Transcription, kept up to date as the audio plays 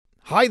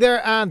Hi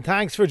there, and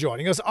thanks for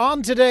joining us.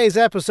 On today's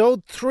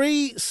episode,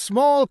 3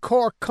 small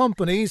Cork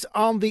companies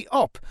on the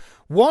up.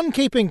 One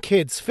keeping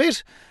kids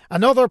fit,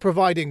 another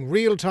providing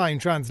real-time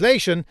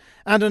translation,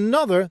 and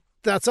another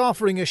that's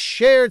offering a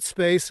shared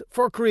space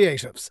for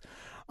creatives.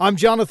 I'm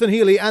Jonathan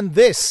Healy, and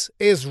this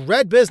is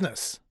Red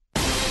Business.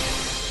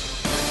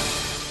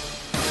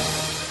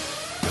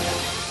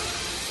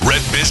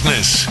 Red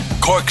Business,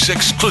 Cork's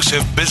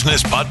exclusive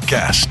business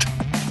podcast.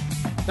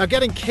 Now,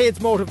 getting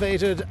kids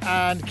motivated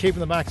and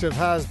keeping them active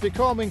has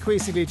become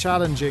increasingly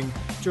challenging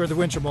during the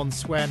winter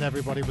months when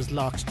everybody was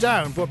locked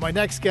down. But my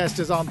next guest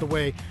is on the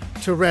way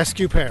to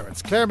rescue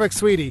parents. Clare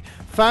McSweeney,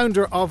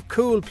 founder of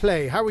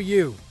KuulPlay. How are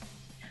you?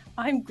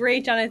 I'm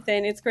great,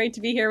 Jonathan. It's great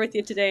to be here with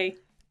you today.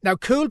 Now,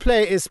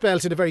 KuulPlay is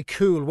spelt in a very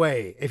cool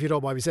way, if you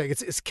don't mind me saying.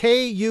 It's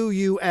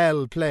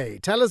Kuul Play.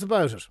 Tell us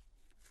about it.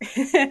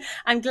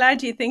 I'm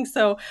glad you think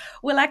so.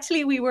 Well,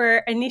 actually, we were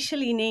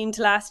initially named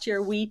last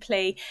year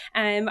WePlay.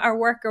 Our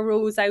work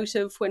arose out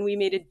of when we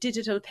made a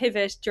digital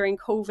pivot during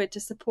COVID to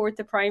support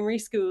the primary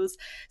schools.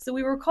 So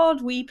we were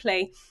called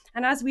WePlay.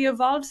 And as we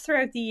evolved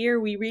throughout the year,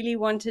 we really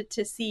wanted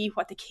to see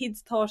what the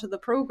kids thought of the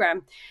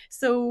programme.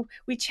 So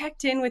we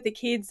checked in with the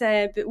kids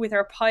with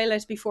our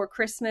pilot before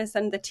Christmas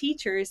and the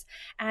teachers,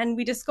 and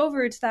we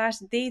discovered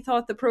that they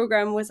thought the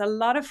programme was a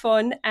lot of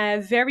fun,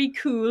 very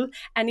cool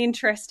and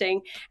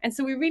interesting. And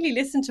so we really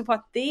listened to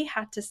what they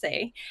had to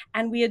say,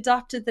 and we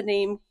adopted the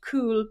name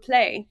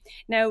KuulPlay.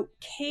 Now,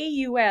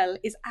 KUL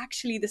is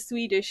actually the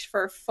Swedish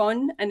for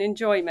fun and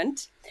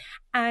enjoyment,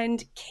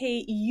 and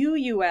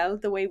KUUL,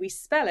 the way we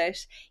spell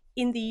it,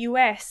 in the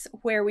US,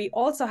 where we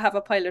also have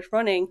a pilot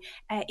running,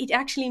 it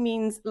actually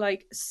means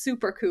like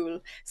super cool.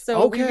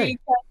 So okay.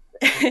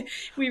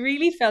 we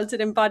really felt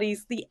it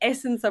embodies the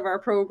essence of our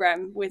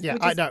program.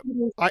 I know.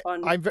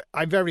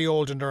 I'm very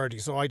old and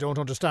nerdy, so I don't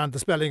understand the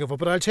spelling of it,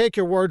 but I'll take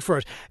your word for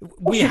it.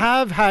 We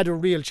have had a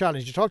real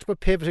challenge. You talked about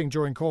pivoting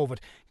during COVID.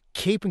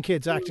 Keeping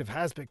kids active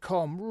has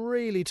become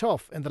really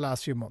tough in the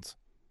last few months.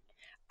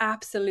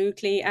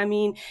 Absolutely. I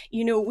mean,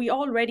 we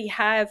already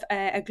have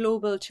a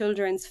global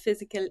children's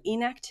physical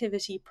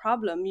inactivity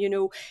problem.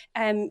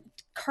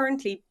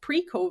 Currently,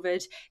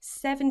 pre-COVID,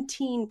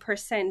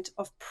 17%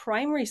 of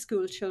primary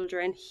school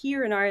children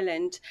here in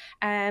Ireland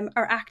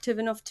are active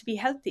enough to be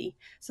healthy.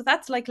 So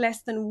that's like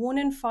less than 1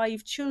 in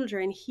 5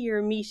 children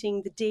here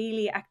meeting the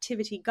daily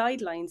activity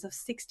guidelines of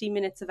 60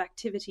 minutes of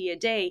activity a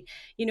day,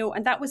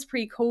 and that was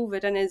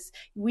pre-COVID. And as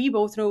we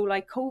both know,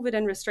 like COVID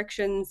and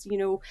restrictions,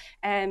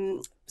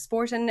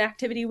 sport and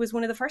activity was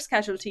one of the first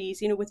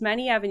casualties, with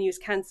many avenues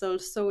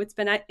cancelled. So it's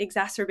been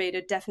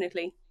exacerbated,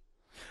 definitely.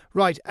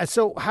 Right.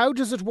 So how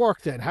does it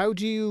work then? How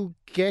do you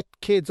get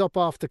kids up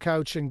off the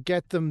couch and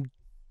get them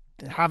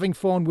having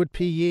fun with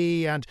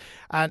PE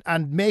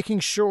and making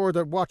sure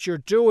that what you're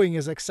doing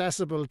is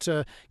accessible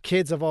to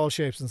kids of all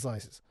shapes and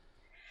sizes?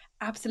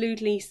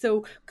 Absolutely.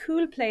 So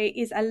KuulPlay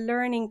is a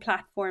learning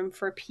platform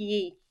for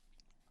PE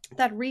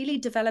that really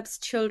develops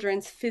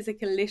children's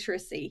physical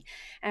literacy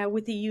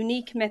with a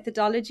unique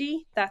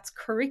methodology that's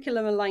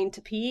curriculum aligned to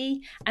PE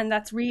and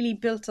that's really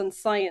built on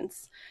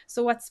science.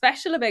 So what's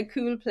special about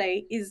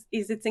KuulPlay is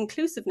its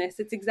inclusiveness.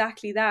 It's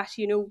exactly that.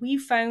 We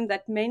found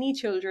that many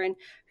children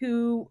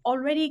who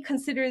already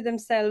consider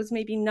themselves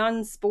maybe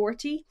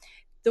non-sporty,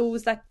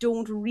 those that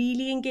don't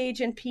really engage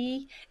in PE,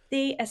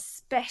 they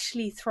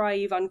especially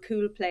thrive on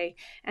KuulPlay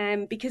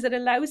because it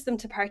allows them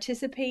to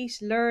participate,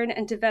 learn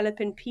and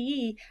develop in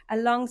PE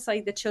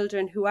alongside the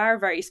children who are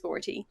very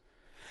sporty.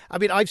 I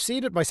mean, I've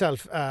seen it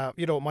myself,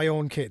 my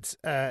own kids.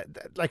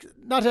 Like,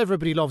 not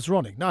everybody loves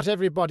running. Not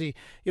everybody,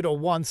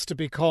 wants to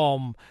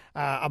become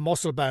a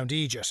muscle-bound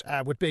Aegis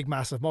with big,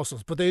 massive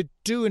muscles. But they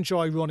do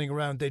enjoy running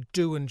around. They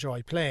do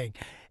enjoy playing.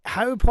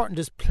 How important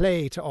is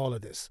play to all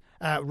of this?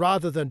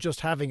 Rather than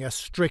just having a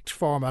strict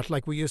format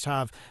like we used to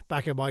have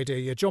back in my day.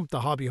 You jumped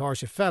the hobby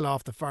horse, you fell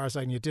off the far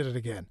side and you did it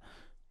again.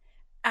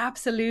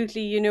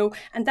 Absolutely,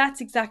 and that's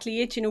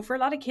exactly it. For a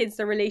lot of kids,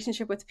 their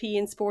relationship with PE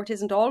and sport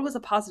isn't always a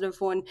positive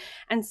one.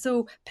 And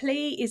so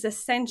play is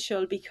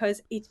essential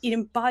because it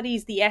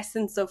embodies the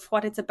essence of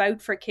what it's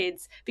about for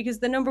kids. Because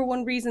the number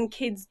one reason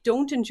kids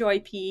don't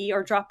enjoy PE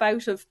or drop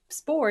out of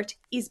sport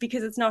is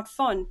because it's not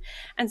fun.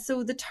 And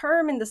so the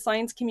term in the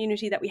science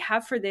community that we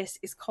have for this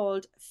is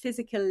called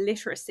physical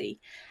literacy.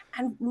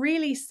 And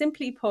really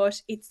simply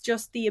put, it's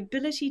just the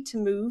ability to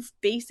move,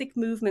 basic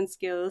movement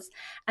skills,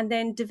 and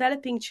then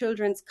developing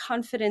children's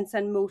confidence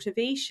and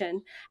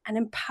motivation and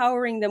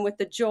empowering them with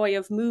the joy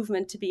of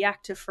movement to be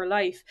active for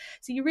life.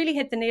 So you really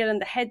hit the nail on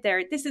the head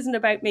there. This isn't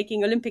about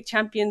making Olympic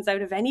champions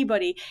out of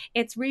anybody.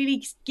 It's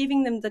really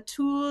giving them the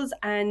tools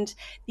and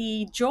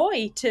the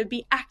joy to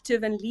be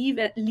active and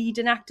lead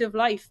an active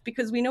life,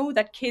 because we know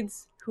that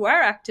kids who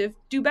are active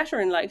do better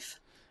in life.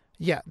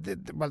 Yeah,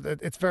 well,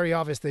 it's very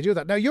obvious they do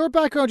that. Now, your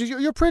background,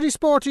 you're pretty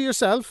sporty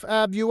yourself.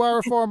 You are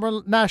a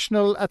former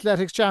national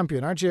athletics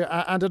champion, aren't you?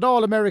 And an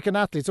all-American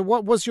athlete. So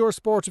what was your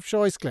sport of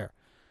choice, Clare?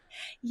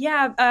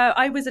 Yeah,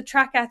 I was a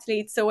track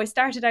athlete. So I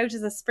started out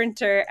as a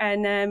sprinter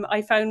and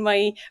I found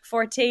my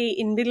forte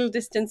in middle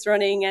distance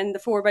running and the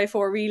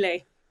 4x4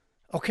 relay.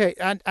 Okay,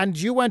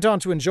 and you went on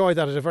to enjoy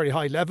that at a very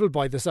high level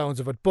by the sounds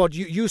of it, but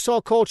you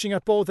saw coaching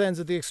at both ends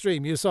of the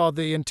extreme. You saw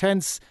the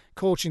intense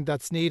coaching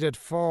that's needed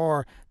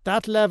for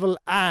that level,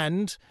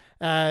 and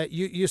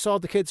you saw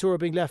the kids who are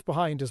being left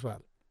behind as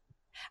well.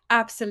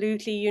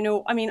 Absolutely.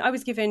 I mean, I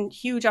was given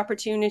huge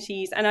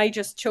opportunities and I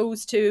just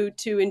chose to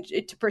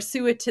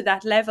pursue it to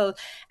that level.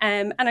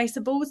 And I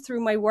suppose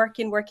through my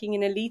working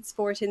in elite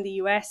sport in the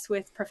US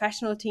with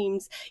professional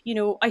teams,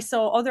 I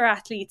saw other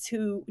athletes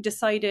who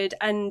decided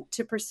and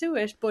to pursue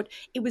it, but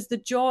it was the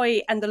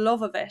joy and the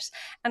love of it.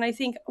 And I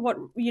think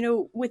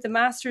with the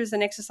master's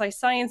in exercise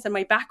science and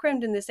my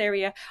background in this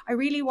area, I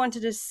really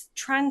wanted to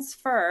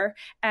transfer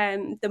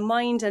the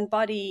mind and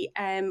body,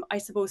 I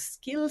suppose,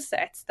 skill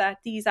sets that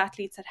these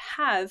athletes that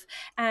have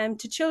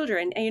to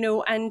children,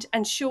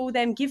 and show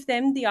them, give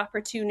them the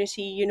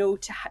opportunity,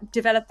 to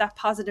develop that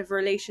positive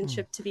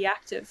relationship, to be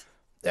active.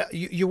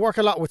 You work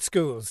a lot with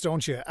schools,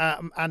 don't you?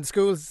 And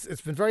schools,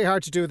 it's been very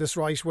hard to do this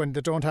right when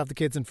they don't have the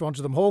kids in front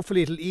of them.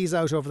 Hopefully it'll ease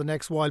out over the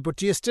next while. But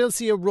do you still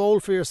see a role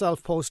for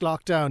yourself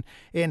post-lockdown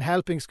in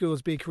helping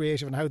schools be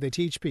creative in how they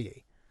teach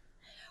PE?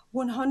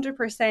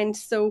 100%.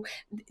 So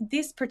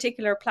this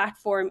particular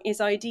platform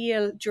is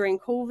ideal during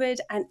COVID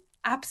and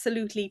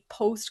absolutely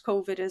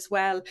post-COVID as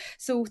well.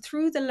 So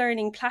through the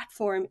learning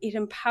platform, it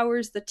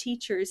empowers the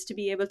teachers to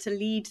be able to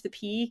lead the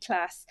PE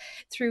class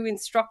through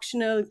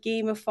instructional,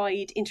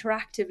 gamified,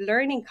 interactive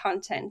learning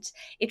content.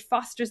 It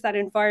fosters that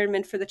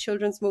environment for the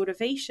children's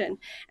motivation.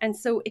 And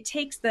so it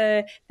takes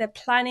the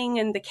planning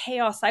and the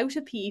chaos out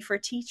of PE for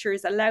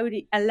teachers,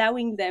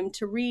 allowing them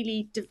to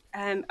really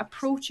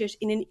approach it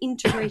in an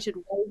integrated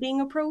wellbeing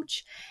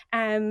approach.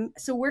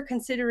 So we're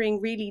considering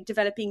really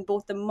developing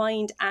both the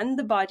mind and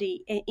the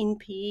body in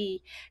PE.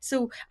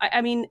 So,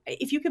 I mean,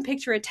 if you can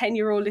picture a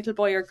 10-year-old little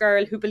boy or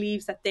girl who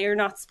believes that they're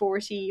not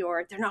sporty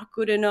or they're not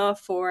good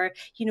enough, or,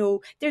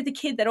 they're the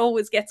kid that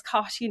always gets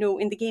caught,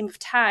 in the game of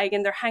tag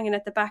and they're hanging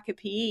at the back of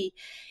PE.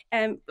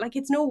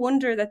 It's no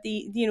wonder that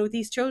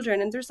these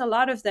children, and there's a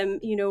lot of them,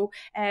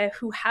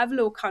 who have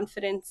low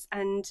confidence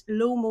and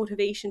low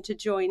motivation to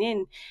join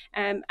in.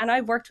 And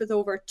I've worked with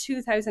over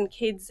 2,000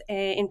 kids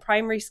in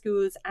primary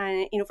schools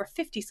and in over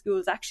 50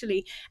 schools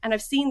actually, and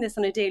I've seen this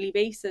on a daily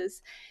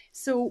basis.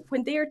 So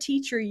when their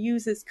teacher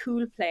uses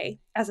KuulPlay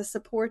as a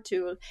support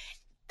tool,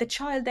 the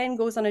child then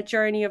goes on a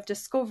journey of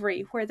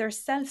discovery where their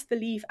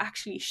self-belief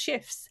actually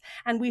shifts.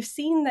 And we've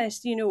seen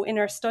this, in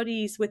our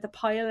studies with the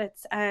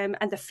pilots and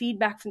the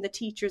feedback from the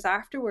teachers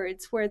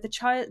afterwards, where the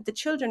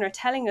children are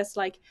telling us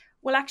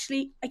well,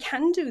 actually, I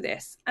can do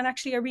this. And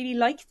actually, I really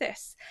like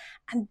this.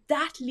 And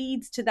that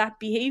leads to that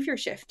behavior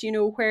shift,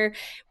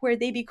 where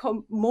they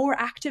become more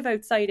active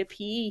outside of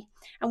PE.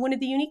 And one of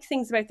the unique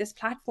things about this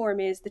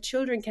platform is the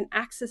children can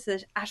access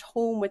it at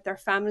home with their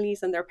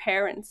families and their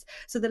parents.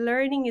 So the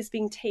learning is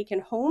being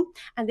taken home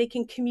and they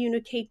can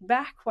communicate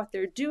back what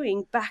they're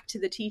doing back to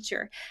the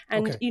teacher.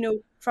 And, Okay.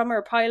 From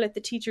our pilot,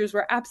 the teachers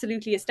were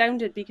absolutely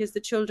astounded because the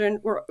children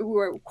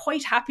were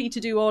quite happy to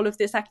do all of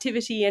this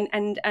activity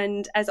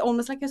and as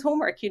almost like as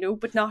homework,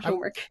 but not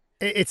homework.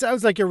 It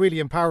sounds like you're really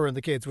empowering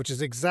the kids, which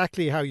is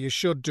exactly how you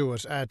should do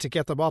it, to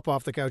get them up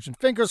off the couch. And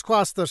fingers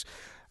crossed that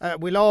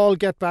we'll all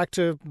get back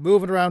to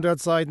moving around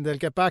outside and they'll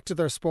get back to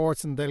their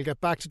sports and they'll get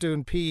back to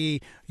doing PE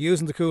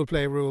using the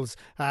KuulPlay rules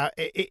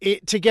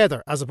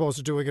together as opposed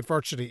to doing it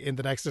virtually in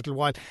the next little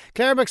while.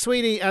 Clare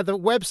McSweeney, the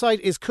website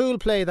is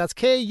KuulPlay. That's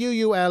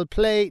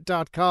KuulPlay.com.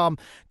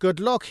 Good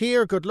luck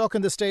here. Good luck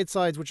in the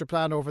statesides with your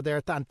plan over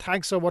there. And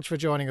thanks so much for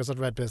joining us on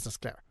Red Business,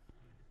 Clare.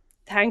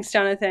 Thanks,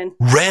 Jonathan.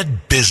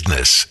 Red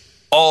Business.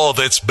 All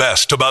that's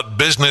best about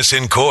business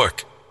in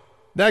Cork.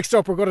 Next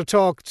up, we're going to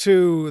talk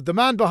to the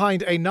man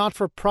behind a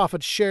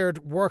not-for-profit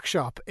shared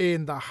workshop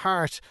in the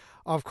heart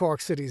of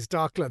Cork City's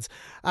Docklands.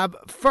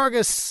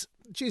 Fergus,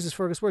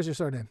 where's your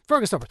surname?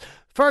 Fergus Summers.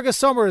 Fergus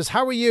Summers,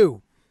 how are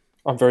you?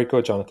 I'm very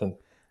good, Jonathan.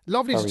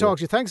 Lovely to talk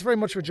to you. Thanks very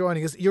much for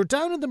joining us. You're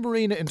down in the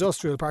Marina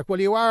Industrial Park. Well,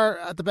 you are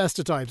at the best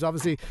of times.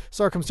 Obviously,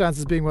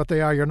 circumstances being what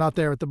they are, you're not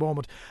there at the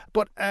moment.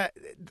 But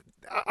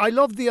I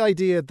love the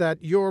idea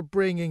that you're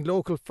bringing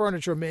local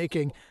furniture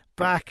making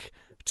back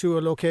to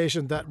a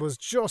location that was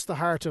just the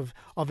heart of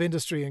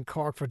industry in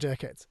Cork for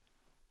decades.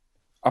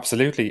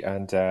 Absolutely,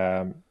 and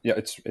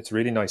it's a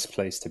really nice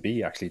place to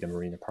be. Actually, the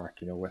Marina Park,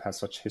 it has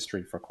such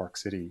history for Cork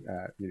City.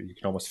 You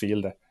can almost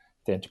feel the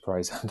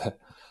enterprise and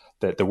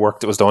the work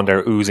that was done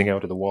there oozing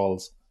out of the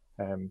walls.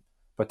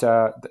 But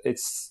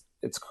it's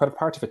kind of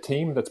part of a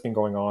theme that's been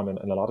going on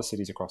in a lot of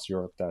cities across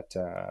Europe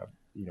that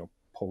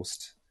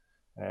post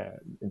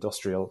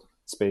industrial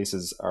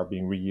spaces are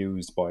being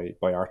reused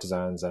by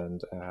artisans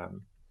and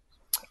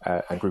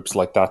groups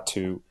like that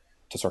to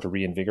sort of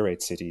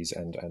reinvigorate cities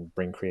and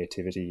bring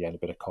creativity and a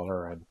bit of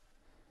colour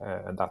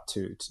and that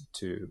to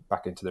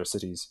back into their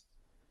cities.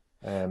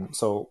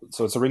 So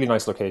it's a really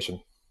nice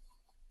location.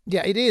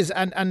 Yeah, it is,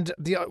 and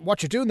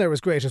what you're doing there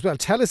is great as well.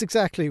 Tell us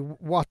exactly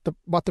what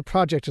the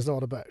project is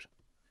all about.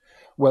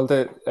 Well,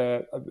 the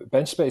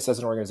Benchspace as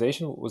an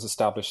organisation was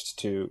established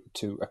to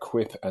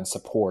equip and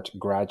support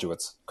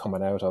graduates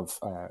coming out of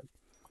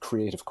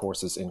creative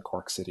courses in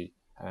Cork City.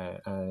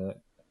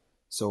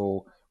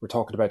 So we're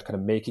talking about kind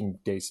of making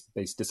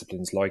based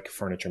disciplines like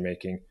furniture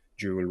making,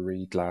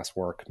 jewelry,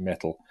 glasswork,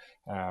 metal.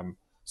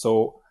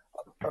 So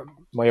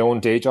my own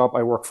day job,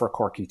 I work for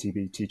Cork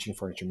ETB teaching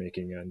furniture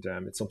making, and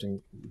it's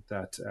something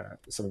that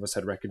some of us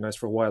had recognized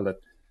for a while, that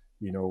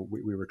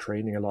we were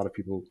training a lot of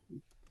people,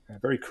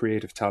 very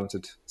creative,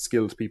 talented,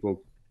 skilled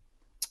people,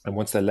 and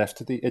once they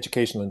left the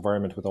educational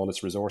environment with all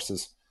its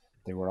resources,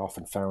 they were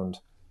often found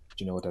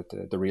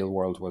that the real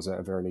world was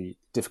a very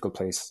difficult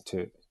place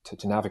to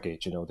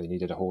navigate. They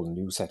needed a whole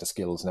new set of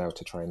skills now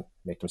to try and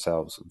make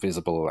themselves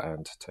visible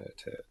and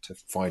to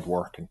find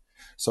work. And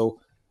so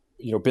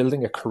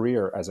building a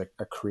career as a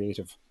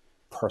creative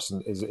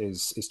person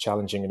is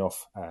challenging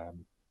enough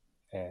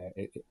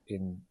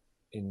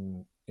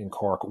in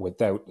Cork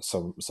without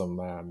some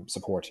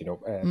support.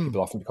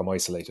 People often become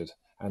isolated,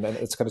 and then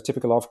it's kind of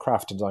typical of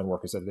craft and design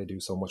workers that they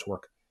do so much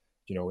work,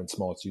 in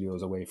small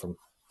studios away from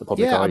the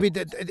public eye. I mean,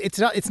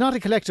 it's not a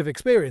collective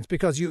experience,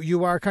 because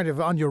you are kind of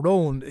on your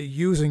own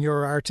using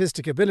your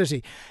artistic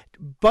ability.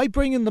 By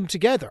bringing them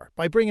together,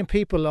 by bringing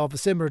people of a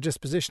similar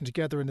disposition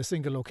together in a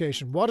single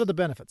location, what are the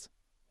benefits?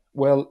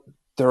 Well,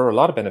 there are a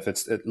lot of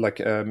benefits.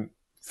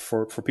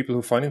 For people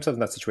who find themselves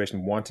in that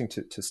situation, wanting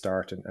to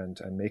start and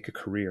make a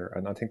career,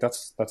 and I think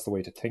that's the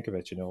way to think of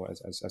it.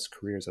 As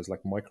careers, as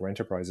like micro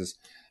enterprises,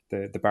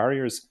 the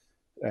barriers,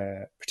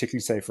 particularly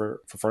say for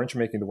furniture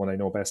making, the one I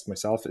know best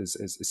myself is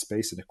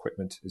space and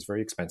equipment is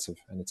very expensive,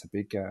 and it's a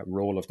big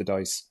roll of the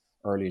dice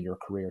early in your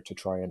career to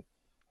try and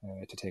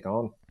to take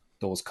on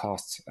those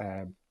costs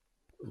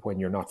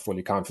when you're not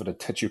fully confident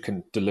that you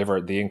can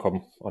deliver the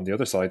income on the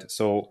other side.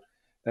 So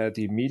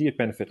the immediate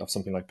benefit of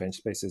something like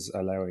Benchspace is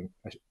allowing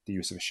the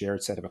use of a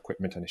shared set of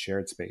equipment and a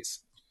shared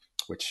space,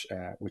 which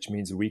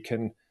means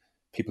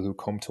people who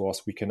come to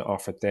us, we can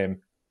offer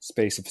them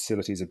space and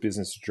facilities, a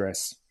business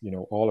address,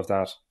 all of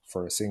that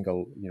for a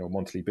single,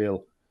 monthly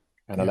bill,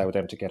 and allow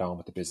them to get on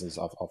with the business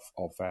of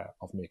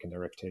making their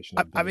reputation.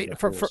 I mean,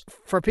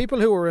 for people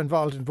who are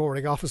involved in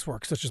boring office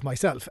work, such as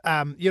myself,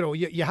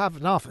 you have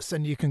an office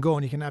and you can go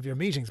and you can have your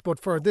meetings. But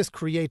for this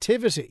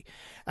creativity,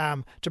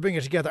 to bring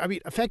it together, I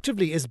mean,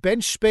 effectively, is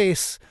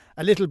Benchspace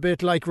a little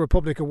bit like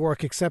Republic of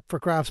Work, except for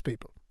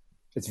craftspeople?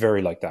 It's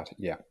very like that.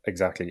 Yeah,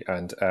 exactly.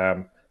 And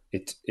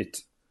it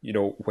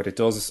what it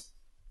does,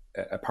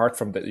 apart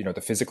from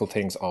the physical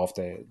things of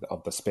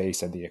the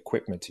space and the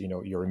equipment,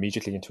 you're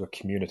immediately into a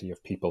community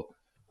of people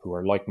who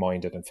are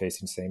like-minded and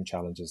facing the same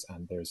challenges,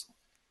 and there's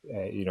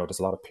there's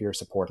a lot of peer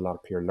support, a lot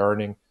of peer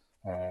learning,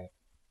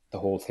 the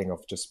whole thing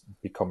of just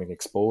becoming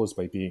exposed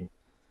by being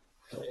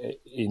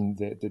in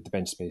the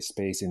Benchspace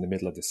space in the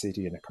middle of the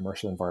city in a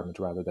commercial environment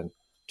rather than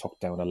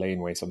tucked down a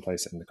laneway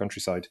someplace in the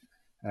countryside.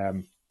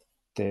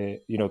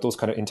 Those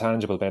kind of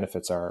intangible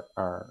benefits are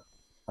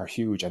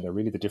huge, and they're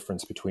really the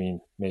difference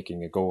between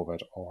making a go of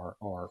it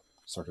or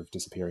sort of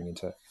disappearing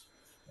into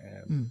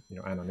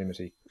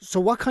anonymity. So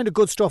what kind of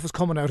good stuff is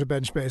coming out of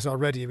Benchspace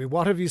already? I mean,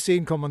 what have you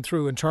seen coming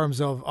through in terms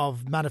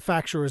of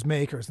manufacturers,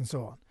 makers and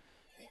so on?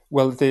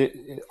 Well,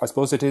 I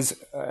suppose it is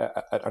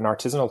an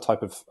artisanal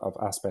type of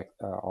aspect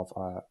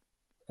of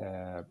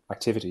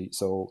activity.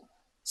 So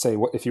say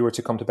if you were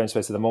to come to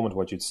Benchspace at the moment,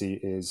 what you'd see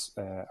is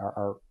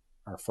our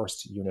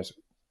first unit,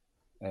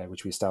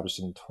 which we established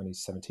in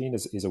 2017,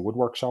 is a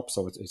woodwork shop.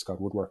 So it's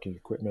got woodworking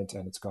equipment,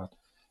 and it's got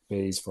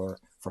bays for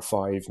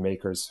 5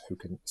 makers who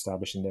can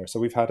establish in there. So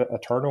we've had a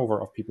turnover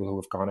of people who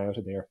have gone out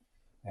of there,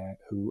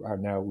 who are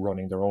now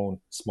running their own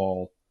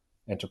small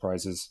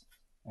enterprises.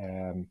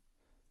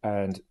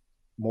 And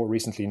more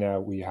recently now,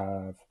 we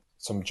have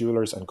some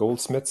jewelers and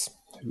goldsmiths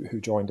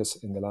who joined us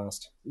in the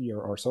last year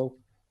or so.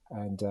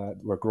 And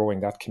we're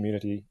growing that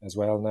community as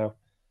well now.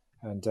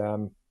 And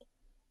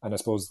I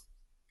suppose,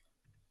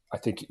 I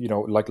think,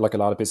 like a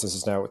lot of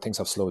businesses now, things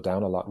have slowed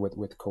down a lot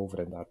with COVID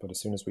and that. But as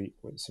soon as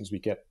we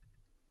get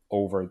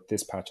over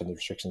this patch and the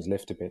restrictions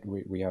lift a bit,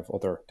 we have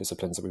other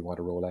disciplines that we want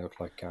to roll out,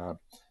 like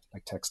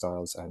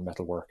textiles and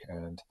metalwork,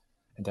 and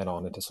then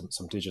on into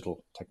some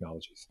digital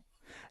technologies.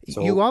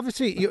 So, you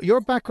obviously,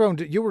 your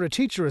background, you were a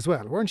teacher as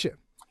well, weren't you?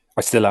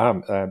 I still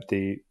am.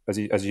 As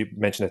you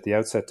mentioned at the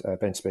outset,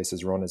 Benchspace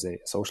is run as a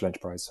social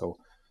enterprise. So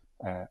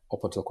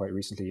up until quite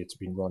recently, it's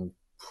been run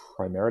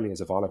primarily as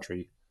a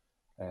voluntary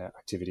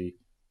activity,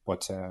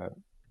 but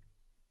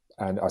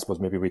and I suppose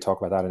maybe we talk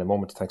about that in a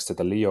moment. Thanks to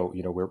the Leo,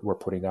 we're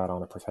putting that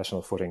on a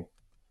professional footing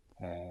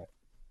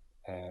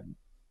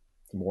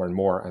more and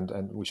more,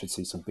 and we should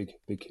see some big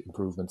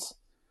improvements,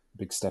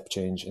 big step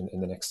change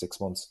in the next 6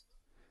 months.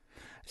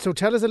 So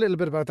tell us a little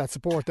bit about that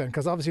support then,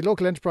 because obviously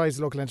Local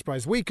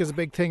Enterprise Week is a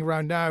big thing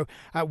around now.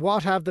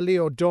 What have the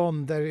Leo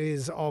done that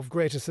is of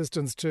great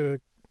assistance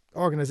to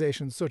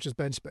organisations such as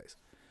Benchspace?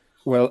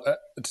 Well,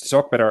 to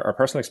talk about our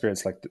personal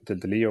experience, like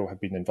the Leo have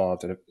been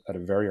involved at a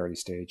very early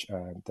stage.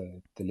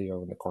 The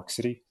Leo in the Cork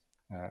City,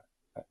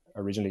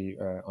 originally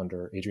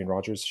under Adrian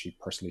Rogers, she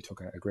personally took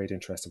a great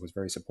interest and was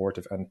very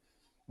supportive. And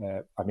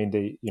I mean,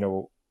 the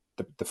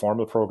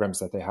formal programs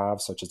that they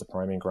have, such as the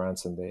priming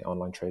grants and the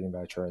online trading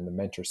voucher and the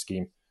mentor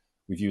scheme,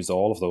 we've used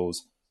all of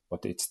those.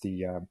 But it's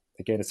again,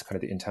 it's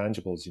kind of the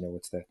intangibles.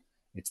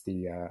 It's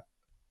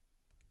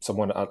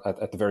someone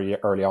at the very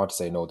early on to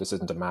say, no, this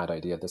isn't a mad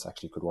idea. This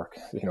actually could work.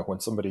 When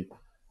somebody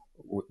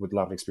with a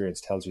lot of experience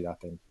tells you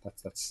that, then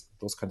that's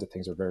those kinds of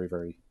things are very,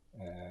 very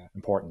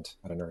important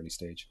at an early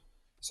stage.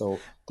 So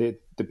the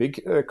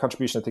big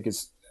contribution, I think,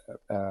 is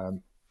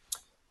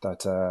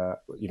that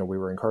we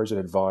were encouraged and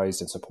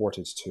advised and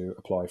supported to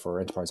apply for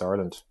Enterprise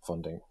Ireland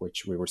funding,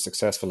 which we were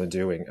successful in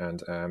doing,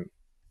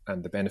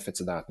 and the benefits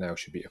of that now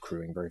should be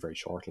accruing very, very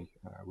shortly.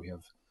 We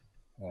have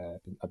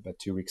about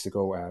 2 weeks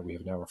ago, we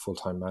have now a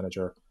full-time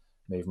manager,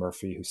 Maeve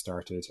Murphy, who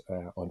started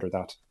under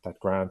that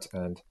grant,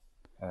 and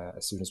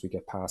as soon as we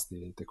get past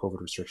the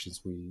COVID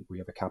restrictions, we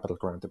have a capital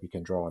grant that we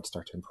can draw and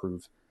start to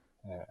improve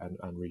and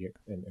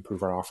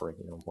improve our offering.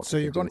 So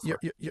you're going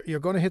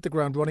to hit the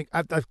ground running.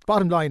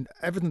 Bottom line,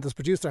 everything that's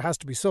produced there has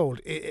to be sold.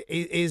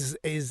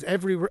 Is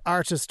every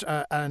artist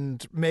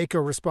and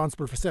maker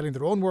responsible for selling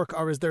their own work,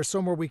 or is there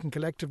somewhere we can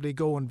collectively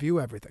go and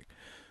view everything?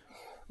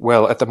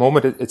 Well, at the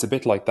moment, it's a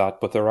bit like that,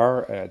 but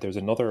there's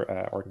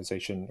another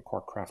organisation,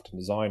 Cork Craft and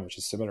Design, which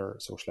is similar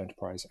social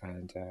enterprise,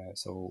 and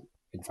so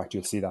in fact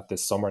you'll see that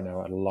this summer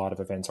now at a lot of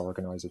events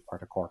organised as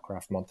part of Cork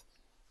Craft Month.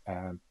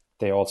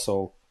 They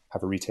also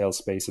have a retail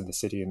space in the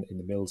city in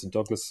the Mills in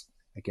Douglas.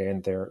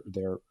 Again, they're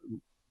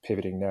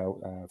pivoting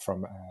now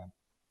from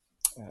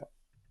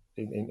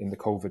in the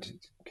COVID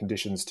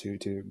conditions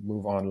to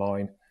move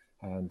online,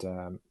 and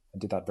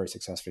did that very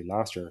successfully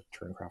last year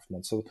during Craft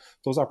Month. So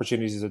those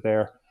opportunities are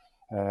there.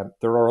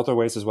 There are other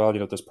ways as well.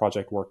 There's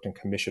project work and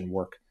commission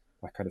work,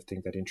 that kind of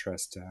thing that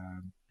interest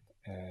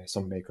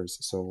some makers.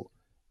 So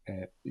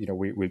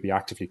we'll be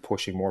actively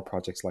pushing more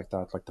projects like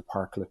that, like the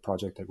Parklet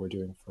project that we're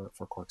doing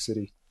for Cork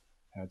City.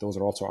 Those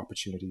are also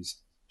opportunities,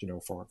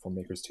 for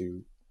makers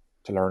to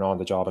learn on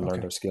the job and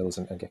learn their skills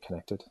and get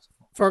connected.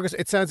 Fergus,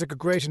 it sounds like a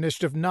great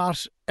initiative.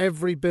 Not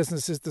every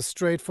business is the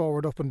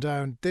straightforward up and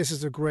down. This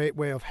is a great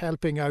way of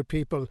helping out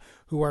people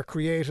who are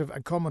creative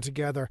and coming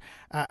together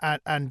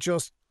and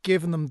just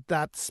giving them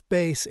that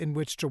space in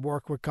which to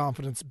work with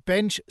confidence.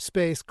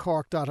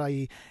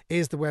 Benchspacecork.ie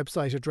is the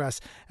website address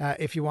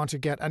if you want to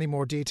get any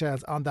more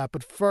details on that.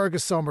 But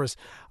Fergus Summers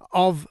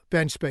of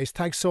Benchspace,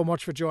 thanks so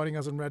much for joining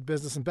us on Red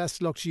Business, and best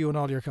of luck to you and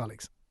all your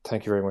colleagues.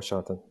 Thank you very much,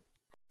 Jonathan.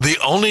 The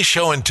only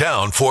show in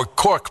town for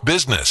Cork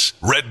business,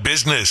 Red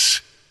Business.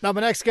 Now,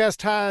 my next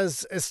guest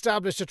has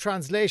established a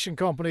translation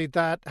company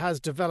that has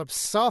developed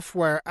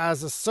software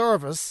as a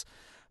service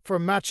for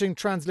matching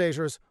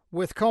translators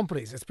with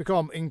companies. It's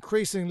become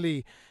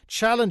increasingly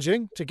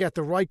challenging to get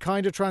the right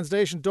kind of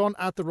translation done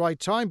at the right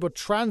time, but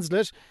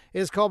Translit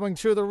is coming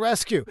to the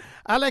rescue.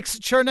 Alex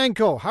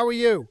Chernenko, how are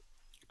you?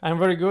 I'm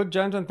very good,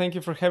 Jonathan. Thank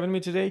you for having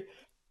me today.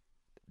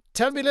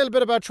 Tell me a little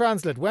bit about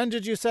Translit. When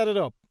did you set it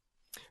up?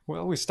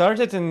 Well, we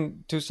started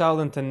in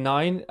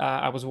 2009.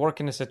 I was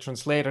working as a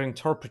translator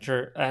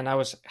interpreter, and I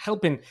was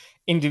helping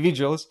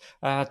individuals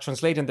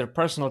translating their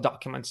personal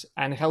documents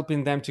and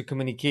helping them to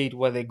communicate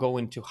where they go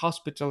into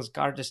hospitals,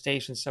 guard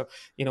stations. So,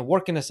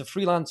 working as a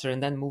freelancer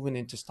and then moving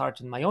into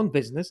starting my own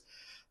business.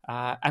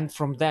 And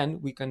from then,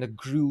 we kind of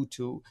grew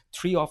to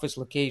 3 office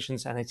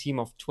locations and a team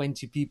of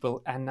 20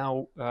 people, and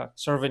now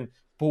serving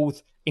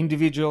both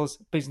individuals,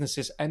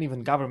 businesses, and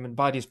even government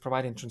bodies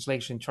providing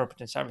translation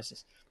interpreting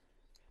services.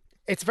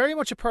 It's very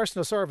much a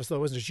personal service,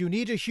 though, isn't it? You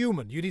need a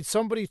human. You need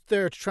somebody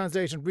there to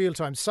translate in real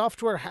time.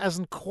 Software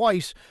hasn't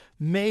quite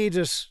made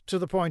it to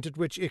the point at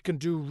which it can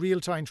do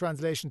real-time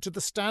translation to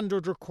the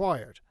standard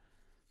required.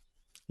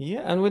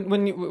 Yeah, and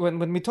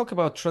when we talk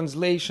about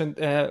translation,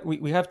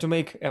 we have to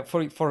make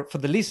for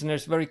the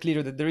listeners very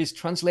clear that there is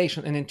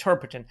translation and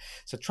interpreting.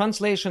 So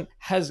translation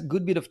has a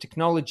good bit of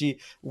technology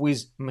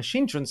with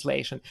machine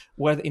translation,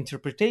 where the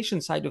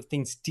interpretation side of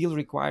things still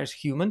requires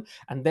human,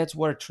 and that's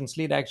where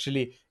Translit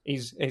actually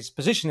is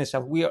positioning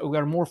itself. We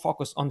are more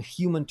focused on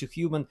human to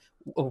human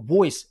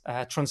voice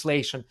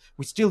translation.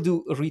 We still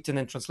do written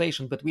and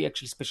translation, but we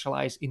actually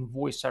specialize in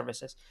voice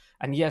services.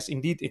 And yes,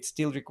 indeed, it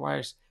still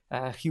requires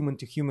human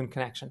to human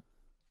connection.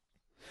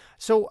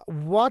 So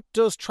what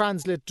does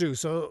Translit do?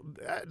 So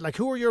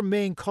who are your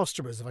main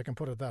customers, if I can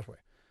put it that way?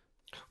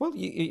 Well,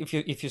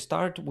 if you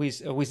start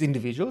with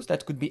individuals,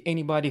 that could be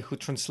anybody who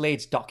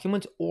translates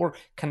documents or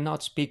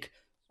cannot speak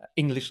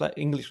English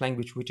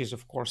language, which is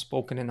of course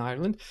spoken in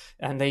Ireland,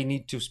 and they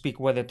need to speak,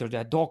 whether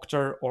they're a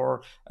doctor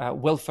or a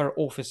welfare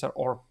officer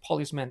or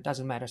policeman,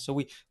 doesn't matter. So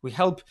we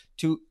help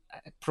to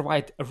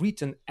provide a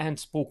written and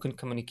spoken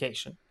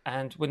communication.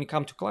 And when you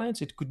come to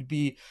clients, it could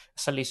be a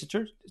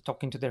solicitor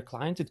talking to their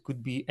client, it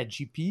could be a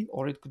GP,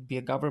 or it could be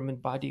a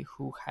government body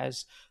who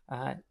has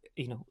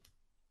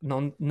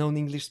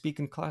non-English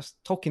speaking class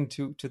talking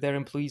to their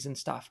employees and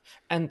staff.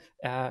 And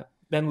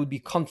then would be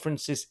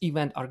conferences,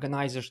 event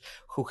organizers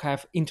who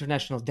have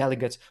international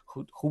delegates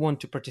who want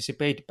to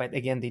participate, but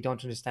again, they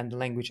don't understand the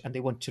language and they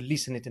want to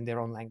listen it in their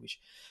own language.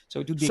 So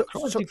it would be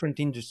across different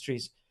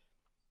industries.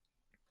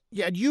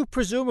 Yeah, and you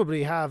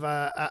presumably have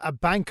a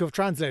bank of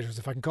translators,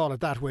 if I can call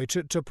it that way,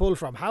 to pull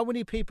from. How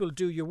many people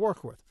do you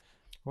work with?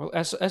 Well,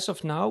 as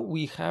of now,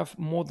 we have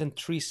more than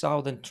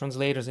 3,000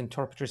 translators,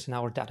 interpreters in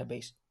our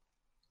database.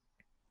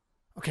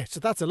 Okay,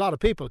 so that's a lot of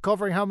people.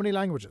 Covering how many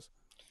languages?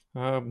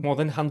 more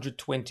than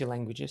 120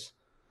 languages.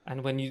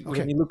 And when you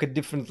look at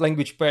different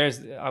language pairs,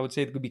 I would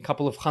say it could be a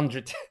couple of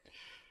hundred.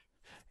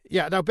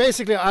 Yeah, now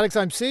basically, Alex,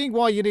 I'm seeing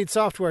why you need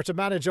software to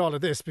manage all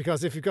of this,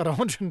 because if you've got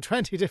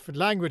 120 different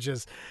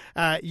languages,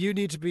 you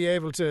need to be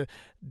able to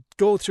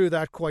go through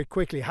that quite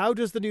quickly. How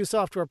does the new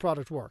software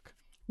product work?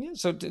 Yeah,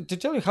 so to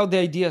tell you how the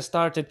idea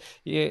started,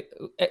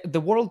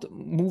 the world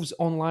moves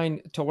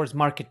online towards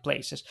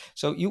marketplaces.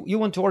 So you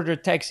want to order a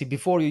taxi.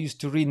 Before, you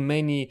used to read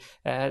many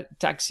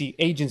taxi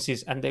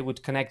agencies and they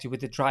would connect you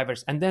with the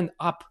drivers. And then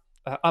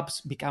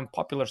apps become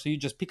popular. So you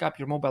just pick up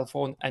your mobile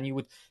phone and you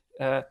would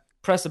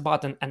press a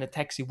button and a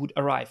taxi would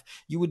arrive.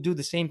 You would do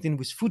the same thing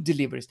with food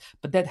deliveries,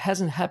 but that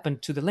hasn't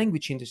happened to the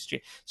language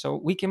industry. So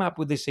we came up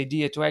with this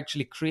idea to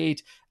actually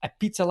create a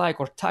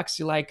pizza-like or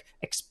taxi-like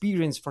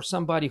experience for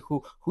somebody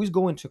who is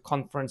going to a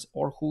conference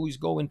or who is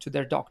going to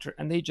their doctor,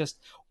 and they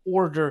just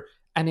order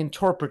an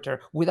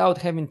interpreter without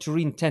having to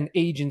read 10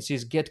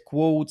 agencies, get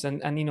quotes,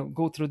 and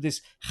go through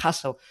this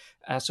hassle.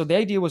 So the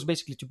idea was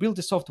basically to build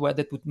a software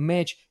that would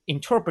match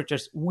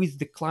interpreters with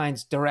the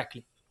clients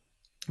directly.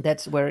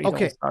 That's where it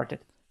all started.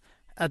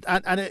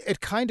 And it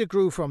kind of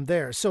grew from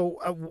there. So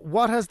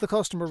what has the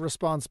customer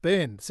response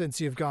been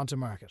since you've gone to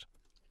market?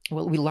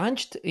 Well, we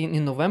launched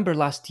in November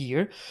last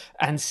year,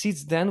 and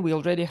since then we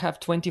already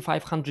have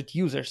 2,500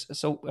 users.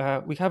 So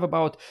we have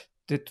about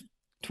the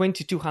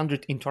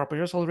 2,200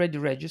 interpreters already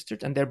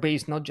registered, and they're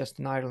based not just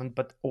in Ireland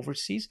but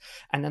overseas.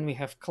 And then we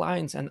have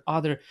clients and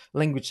other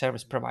language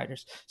service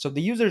providers. So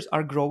the users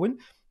are growing.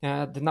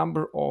 The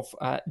number of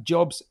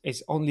jobs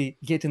is only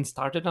getting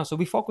started now. So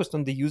we focused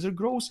on the user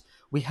growth.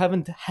 We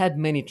haven't had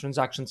many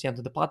transactions yet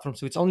on the platform.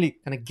 So it's only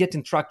kind of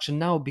getting traction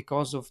now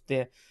because of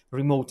the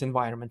remote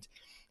environment.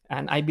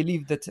 And I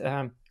believe that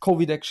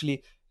COVID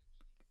actually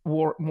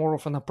were more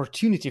of an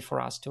opportunity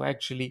for us to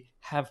actually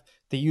have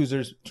the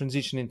users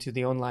transition into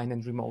the online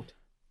and remote.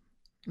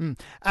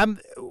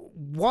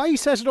 Why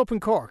set it up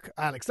in Cork,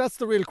 Alex? That's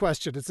the real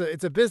question.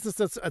 It's a business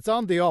that's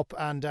on the up,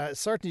 and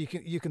certainly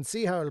you can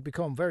see how it'll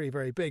become very,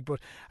 very big. But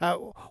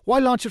why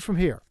launch it from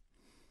here?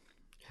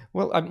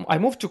 Well, I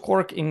moved to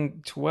Cork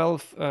in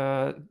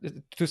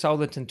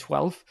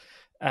 2012.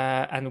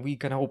 And we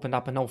kind of opened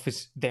up an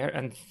office there.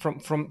 And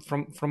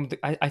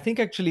I think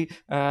actually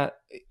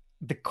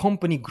the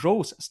company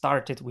growth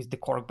started with the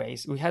Cork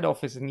base. We had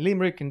office in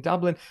Limerick and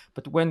Dublin,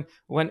 but when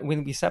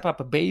we set up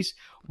a base,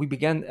 we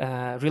began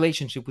a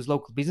relationship with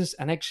local business,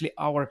 and actually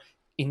our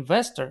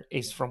investor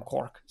is from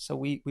Cork. So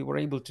we were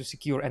able to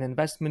secure an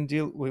investment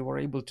deal. We were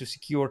able to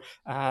secure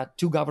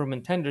 2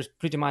 government tenders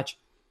pretty much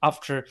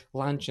after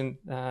launching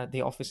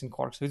the office in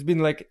Cork. So it's been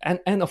like,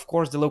 and of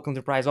course the local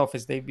enterprise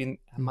office, they've been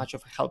much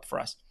of a help for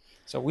us.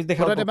 So with the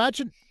help, I'd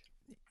imagine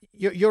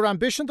your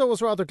ambition though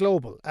was rather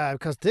global,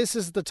 because this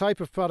is the type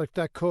of product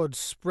that could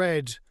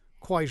spread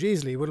quite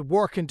easily. It will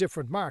work in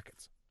different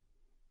markets.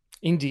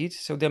 Indeed.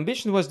 So the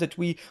ambition was that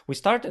we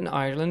start in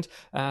Ireland,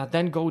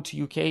 then go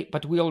to UK,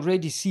 but we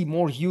already see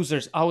more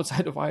users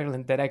outside of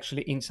Ireland than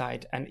actually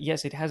inside. And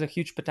yes, it has a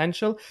huge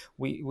potential.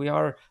 We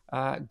are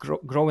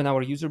growing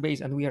our user base,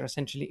 and we are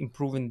essentially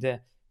improving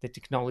the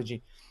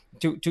technology.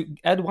 To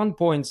add one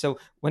point, so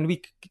when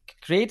we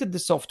created the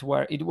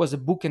software, it was a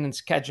booking and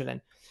scheduling,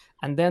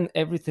 and then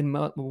everything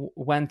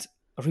went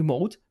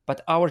remote,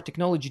 but our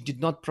technology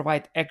did not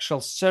provide actual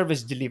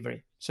service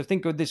delivery. So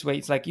think of it this way,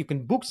 it's like you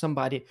can book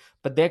somebody,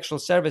 but the actual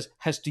service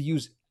has to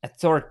use a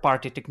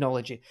third-party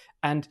technology.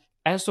 And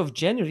as of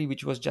January,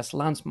 which was just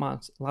last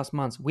month,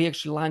 we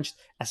actually launched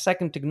a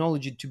second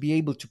technology to be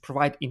able to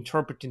provide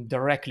interpreting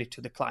directly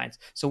to the clients.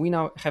 So we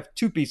now have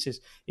 2 pieces.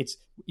 It's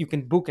you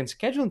can book and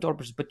schedule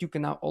interpreters, but you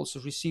can now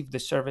also receive the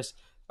service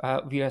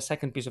via a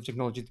second piece of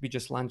technology that we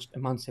just launched a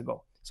month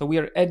ago. So we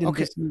are adding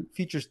these new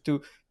features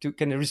to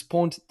kind of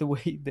respond the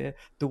way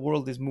the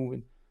world is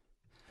moving.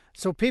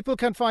 So people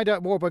can find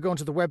out more by going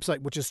to the website,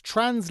 which is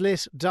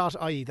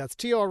translit.ie. That's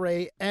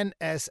translit.ie.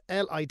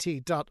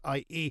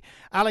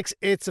 Alex,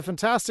 it's a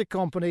fantastic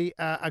company,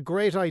 a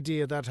great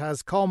idea that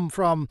has come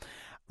from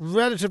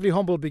relatively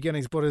humble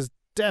beginnings, but is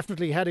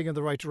definitely heading in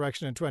the right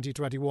direction in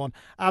 2021.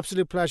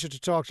 Absolute pleasure to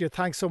talk to you.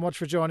 Thanks so much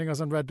for joining us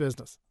on Red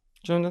Business.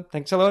 Jonathan,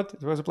 thanks a lot.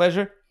 It was a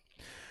pleasure.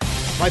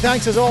 My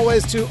thanks as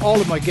always to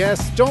all of my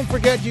guests. Don't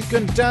forget you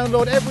can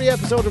download every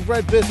episode of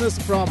Red Business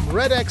from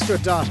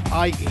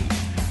redextra.ie.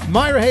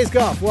 Myra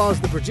Hayes-Goff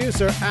was the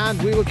producer,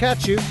 and we will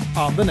catch you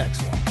on the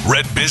next one.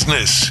 Red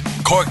Business,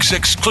 Cork's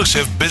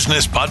exclusive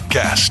business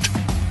podcast.